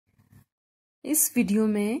इस वीडियो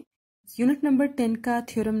में unit number 10 का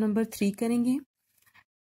थ्योरम नंबर 3 करेंगे।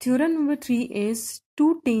 Theorem number 3 is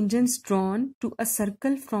to tangents drawn to a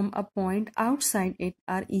circle from a point outside it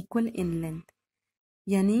are equal in length.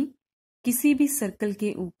 यानी किसी भी circle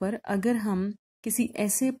के ऊपर अगर हम किसी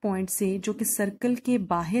ऐसे पॉइंट से जो कि सर्कल के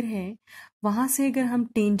बाहर है वहां से अगर हम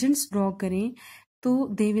टेंजेंट्स ड्रॉ करें तो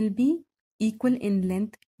they will be equal in length,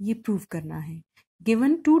 ये प्रूव करना है।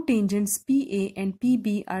 Given two tangents PA and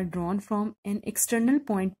PB are drawn from an external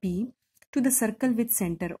point P to the circle with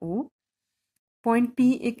center O. Point P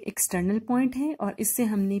एक एक्सटर्नल पॉइंट है और इससे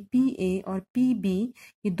हमने PA और PB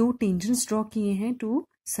ये दो टेंजेंट्स ड्रॉ किए हैं to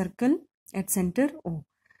circle at centre O.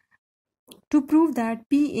 To prove that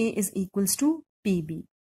PA is equals to PB.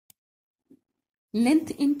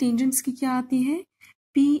 Length in tangents की क्या आती है?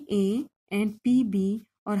 PA and PB,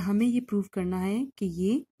 और हमें ये प्रूव करना है कि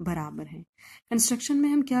ये बराबर है। कंस्ट्रक्शन में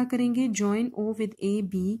हम क्या करेंगे? Join O with A,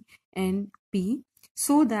 B and P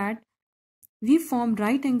so that we form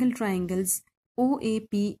right angle triangles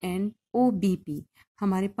OAP and OBP।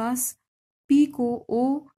 हमारे पास P को O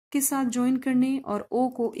के साथ ज्वाइन करने और O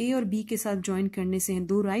को A और B के साथ ज्वाइन करने से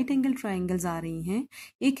दो राइट एंगल ट्राइंगल्स आ रही हैं।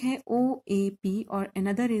 एक है OAP और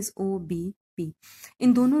अनदर इज OBP।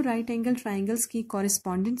 इन दोनों राइट एंगल ट्राइंगल्स की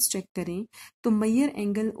कॉरेस्पॉन्डेंस चेक करें तो Maihar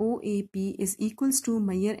angle OAP is equals to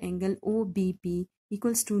Maihar angle OBP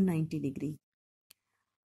equals to 90 degree.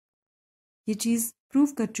 ये चीज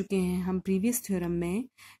प्रूव कर चुके हैं हम प्रीवियस थ्योरम में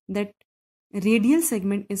that radial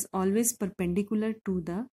segment is always perpendicular to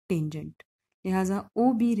the tangent. लिहाजा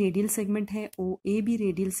OB रेडियल सेगमेंट है, OA भी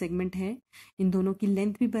रेडियल सेगमेंट है, इन दोनों की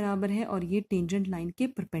लेंथ भी बराबर है और ये टेंजेंट लाइन के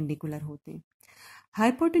परपेंडिकुलर होते हैं।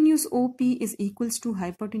 Hypotenuse OP is equals to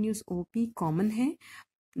hypotenuse OP common है।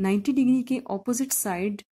 90 डिग्री के ऑपोजिट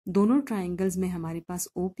साइड दोनों ट्राइंगल्स में हमारे पास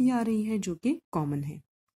OP आ रही है जो कि कॉमन है।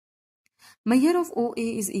 Maihar of OA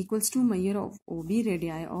is equals to Maihar of OB,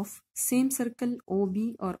 radii of same circle OB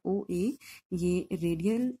और OA ये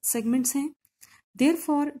रेडियल सेगमेंट्स हैं।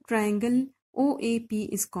 Therefore triangle OAP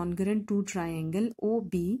is congruent to triangle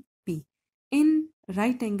OBP. In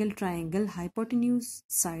right angle triangle, hypotenuse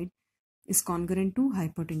side is congruent to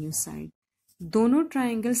hypotenuse side. दोनों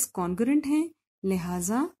triangles congruent हैं,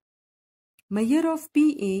 लिहाजा measure of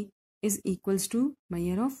PA is equals to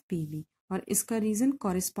measure of PB और इसका reason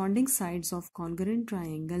corresponding sides of congruent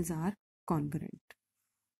triangles are congruent.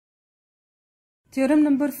 Theorem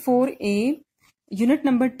number 4A. Unit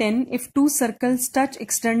number 10, if two circles touch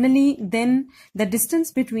externally, then the distance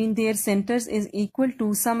between their centers is equal to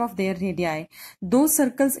sum of their radii. दो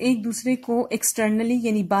circles एक दूसरे को externally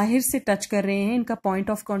यानी बाहर से touch कर रहे हैं, इनका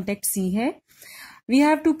point of contact C है। We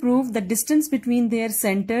have to prove the distance between their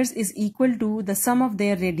centers is equal to the sum of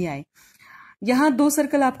their radii. यहाँ दो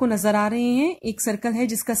सर्कल आपको नजर आ रहे हैं, एक सर्कल है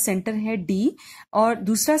जिसका सेंटर है D और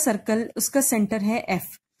दूसरा सर्कल उसका सेंटर है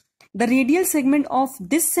F। The radial segment of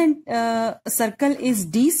this circle is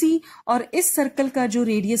DC और इस सर्कल का जो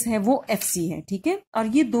रेडियस है वो FC है, ठीक है। और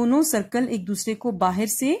ये दोनों सर्कल एक दूसरे को बाहर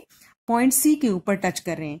से पॉइंट C के ऊपर टच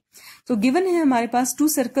कर रहे हैं। तो गिवन है हमारे पास to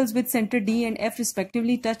circles with centre D and F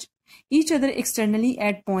respectively touch each other externally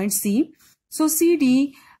eight point C। So CD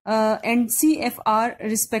and CF are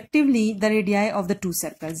respectively the radii of the two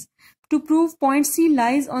circles. To prove point C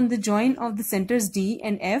lies on the join of the centers D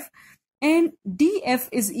and F and DF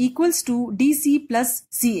is equals to DC plus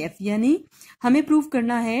CF, यानी हमें prove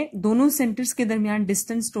करना है दोनों centres के दरमियान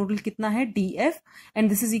distance total कितना है DF and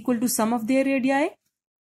this is equal to some of their radii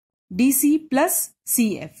DC plus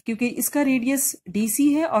CF, क्योंकि इसका रेडियस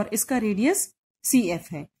DC है और इसका रेडियस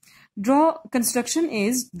CF है। Draw construction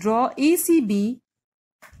is draw ACB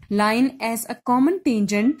line as a common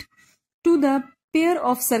tangent to the pair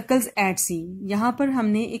of circles at C। यहां पर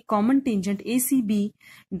हमने एक कॉमन टेंजेंट ACB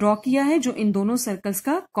ड्रॉ किया है जो इन दोनों सर्कल्स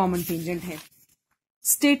का कॉमन टेंजेंट है।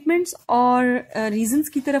 स्टेटमेंट्स और रीजंस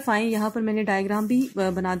की तरफ आए, यहां पर मैंने डायग्राम भी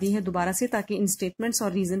बना दी है दोबारा से ताकि इन स्टेटमेंट्स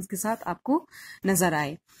और रीजंस के साथ आपको नजर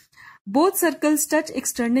आए। Both circles touch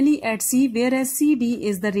externally at C whereas CD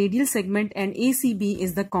is the radial segment and ACB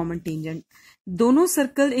is the common tangent. दोनों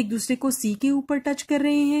सर्कल एक दूसरे को C के ऊपर टच कर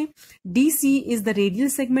रहे हैं। DC is the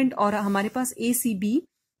radial segment और हमारे पास ACB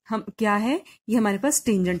हम क्या है, ये हमारे पास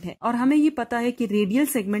टेंजेंट है और हमें ये पता है कि radial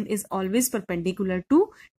segment is always perpendicular to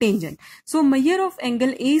tangent. So Maihar of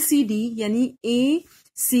angle ACD यानी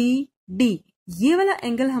ACD ये वाला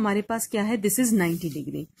एंगल हमारे पास क्या है, this is 90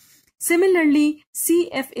 degree. Similarly,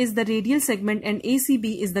 CF is the radial segment and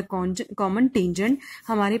ACB is the common tangent.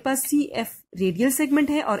 हमारे पास CF radial segment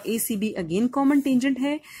है और ACB again common tangent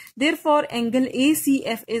है। Therefore, angle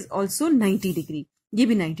ACF is also 90 degree. ये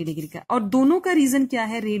भी 90 डिग्री का और दोनों का रीजन क्या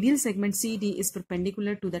है, radial segment CD is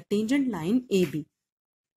perpendicular to the tangent line AB.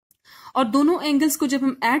 और दोनों एंगल्स को जब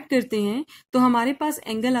हम ऐड करते हैं तो हमारे पास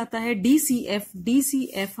एंगल आता है DCF।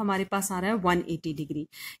 DCF हमारे पास आ रहा है 180 degree.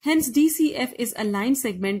 Hence DCF is a line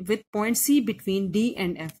segment with point C between D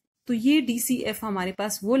and F। तो ये DCF हमारे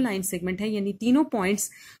पास वो लाइन सेगमेंट है, यानी तीनों पॉइंट्स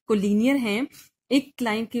को लीनियर हैं, एक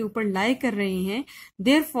लाइन के ऊपर लाई कर रहे हैं।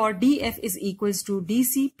 Therefore DF is equals to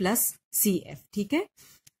DC plus CF। ठीक है,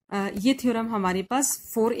 ये थ्योरम हमारे पास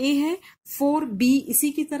 4A है। 4B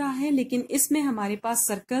इसी की तरह है, लेकिन इसमें हमारे पास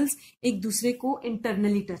सर्कल्स एक दूसरे को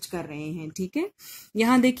इंटरनली टच कर रहे हैं। ठीक है,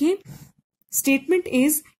 यहां देखिए statement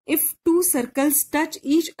is if two circles touch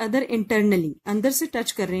each other internally, अंदर से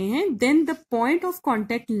टच कर रहे हैं, then the point of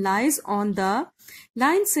contact lies on the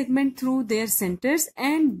line segment through their centres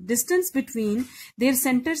and distance between their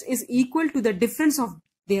centres is equal to the difference of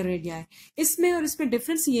their radii. इसमें और इसमें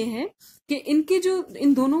difference ये है कि इनके जो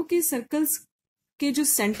इन दोनों के सर्कल्स के जो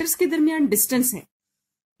सेंटर्स के दरमियान डिस्टेंस है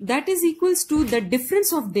that is equals to the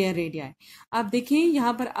difference of their radii. आप देखें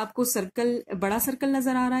यहां पर आपको सर्कल, बड़ा सर्कल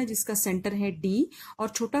नजर आ रहा है जिसका सेंटर है D और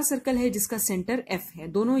छोटा सर्कल है जिसका सेंटर F है।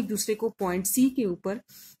 दोनों एक दूसरे को पॉइंट C के ऊपर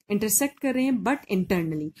इंटरसेक्ट कर रहे हैं बट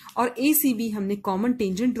इंटरनली, और ACB हमने कॉमन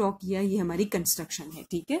टेंजेंट ड्रॉ किया। ये हमारी कंस्ट्रक्शन है।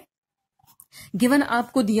 ठीक है, गिवन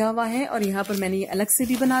आपको दिया हुआ है और यहाँ पर मैंने ये अलग से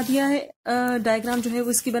भी बना दिया है, डायग्राम जो है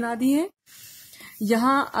वो इसकी बना दी है।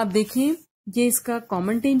 यहां आप देखें ये इसका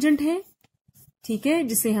कॉमन टेंजेंट है, ठीक है,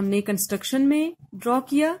 जिसे हमने कंस्ट्रक्शन में ड्रॉ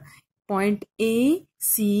किया, point A,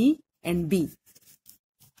 C and B।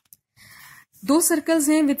 दो सर्कल्स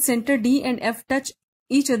हैं with centre D and F touch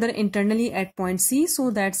each other internally eight point C so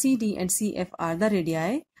that CD and CF are the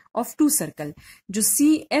radii of to circle. जो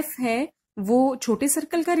CF है वो छोटे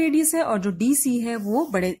circle का radius है और जो DC है वो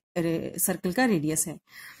बड़े सर्कल का रेडियस है।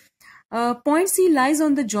 Point C lies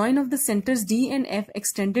on the join of the centers D and F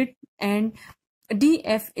extended and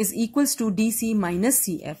DF is equals to DC minus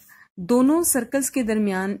CF। दोनों सर्कल्स के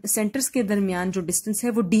दरमियान, सेंटर्स के दरमियान जो डिस्टेंस है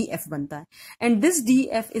वो DF बनता है, and this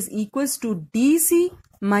DF is equals to DC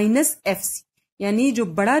minus FC। यानी जो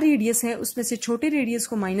बड़ा रेडियस है उसमें से छोटे रेडियस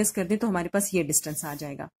को माइनस कर दें तो हमारे पास ये डिस्टेंस आ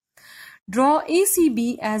जाएगा। Draw ACB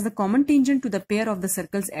as the common tangent to the pair of the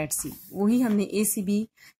circles eight C। वही हमने ACB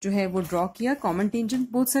जो है वो ड्रॉ किया, कॉमन टेंजेंट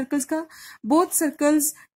बोथ सर्कल्स का। Both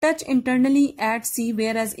circles touch internally at C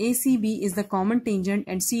whereas ACB is the common tangent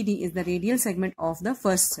and CD is the radial segment of the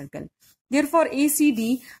first circle। Therefore ACD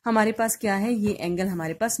हमारे पास क्या है, ये एंगल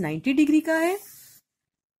हमारे पास 90 डिग्री का है।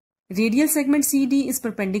 Radial segment CD is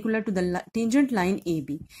perpendicular to the tangent line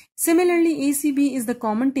AB। Similarly ACB is the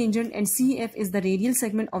common tangent and CF is the radial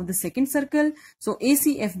segment of the second circle। So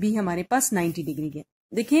ACF भी हमारे पास 90 degree है।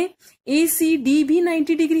 देखिए ACD भी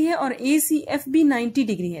 90 degree है और ACF भी 90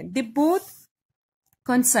 degree है। They both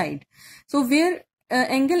coincide। So where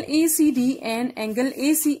angle ACD and angle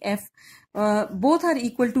ACF both are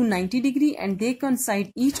equal to 90 degree and they coincide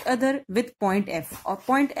each other with point F। और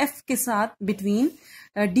point F के साथ between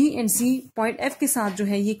D and C, point F के साथ जो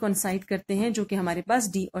है ये coincide करते हैं जो कि हमारे पास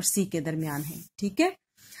D और C के दरमियान है। ठीक है,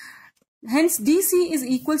 Hence DC is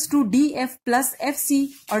equals to DF plus FC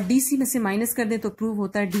और DC में से माइनस कर दे तो प्रूव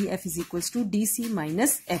होता है DF is equals to DC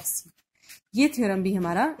minus FC। ये थ्योरम भी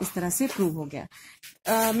हमारा इस तरह से प्रूव हो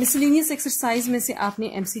गया। मिसलेनियस एक्सरसाइज में से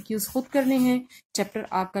आपने MCQs खुद करने हैं। चैप्टर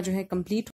आपका जो है कंप्लीट